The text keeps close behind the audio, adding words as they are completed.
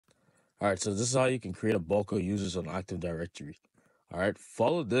All right, so this is how you can create a bulk of users on Active Directory. All right,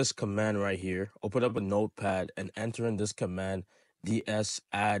 follow this command right here. Open up a notepad and enter in this command,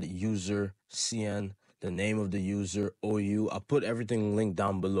 dsadd user cn, the name of the user, OU. I'll put everything linked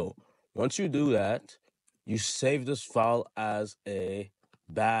down below. Once you do that, you save this file as a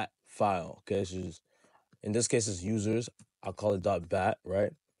bat file. Okay, so in this case, it's users. I'll call it .bat,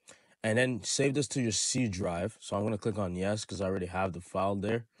 right? And then save this to your C drive. So I'm going to click on yes because I already have the file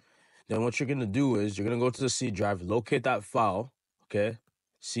there. Then what you're going to do is you're going to go to the C drive, locate that file, okay?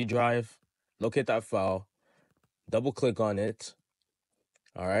 C drive, locate that file, double click on it,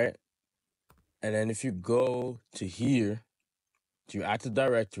 all right? And then if you go to here, to your Active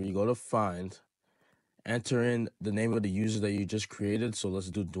Directory, you go to find, enter in the name of the user that you just created. So let's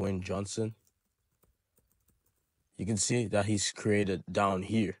do Dwayne Johnson. You can see that he's created down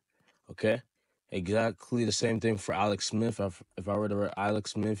here, okay? Exactly the same thing for Alex Smith. If I were to write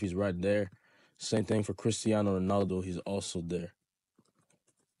Alex Smith, he's right there. Same thing for Cristiano Ronaldo. He's also there.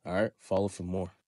 All right, follow for more.